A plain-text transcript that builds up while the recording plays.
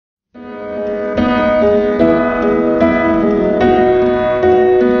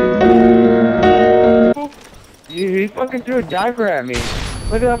fucking threw a diaper at me.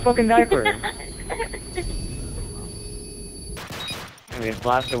 Look at that fucking diaper. And we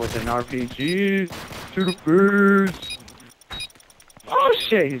blasted with an RPG to the face. Oh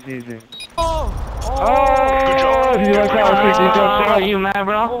shit, he sees me. Oh, do you like that? Are you mad,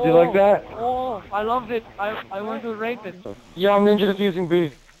 bro? Do you like that? Oh, I loved it. I want to rape it. Yeah, I'm ninja defusing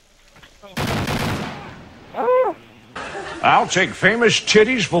B. Oh. I'll take famous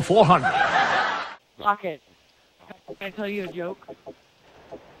titties for 400. Blochad, can I tell you a joke?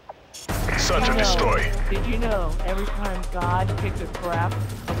 Such a destroy. Did you know every time God picked a crap,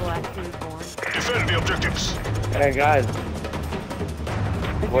 a black kid is born? Defend the objectives. Hey guys,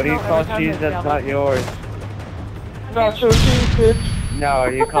 what do you call cheese that's not yours? Nacho cheese, bitch. No,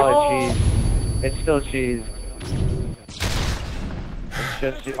 you call it cheese. It's still cheese. It's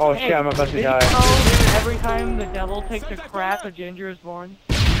just cheese. Oh shit, I'm about to die. Did you know every time the devil takes a crap, a ginger is born?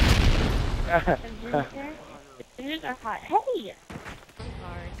 Gingers are hot. Hey! I'm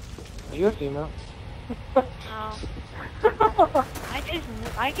sorry. Are you a female? Oh.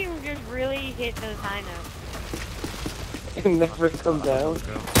 I can just really hit those high notes. It never come down.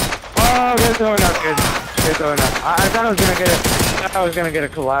 Oh, they're throwing up, good. They're throwing up. I thought I was gonna get a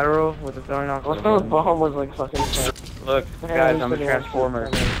collateral with the throwing off. What the bomb was like fucking fun. Look, guys, I'm a transformer.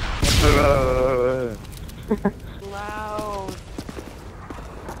 Loud.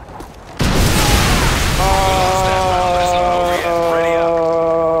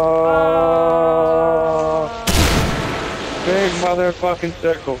 Big motherfucking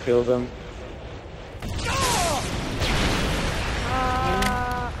circle killed him.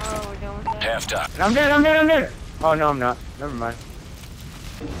 Half time. I'm dead! Oh no, I'm not. Never mind.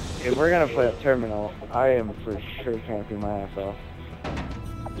 If we're gonna play a terminal, I am for sure camping my ass off.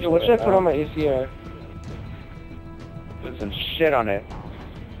 Yo, what should I put on my ACR? Put some shit on it.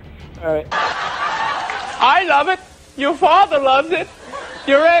 Alright. I love it! Your father loves it!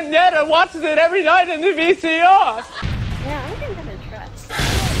 Your Aunt Netta watches it every night in the VCR! Yeah, I'm gonna trust.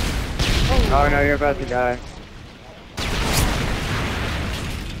 Oh no, you're about to die.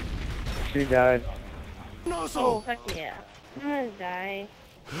 She died. Oh, fuck yeah. I'm gonna die.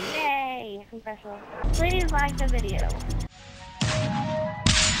 Yay! I'm special. Please like the video.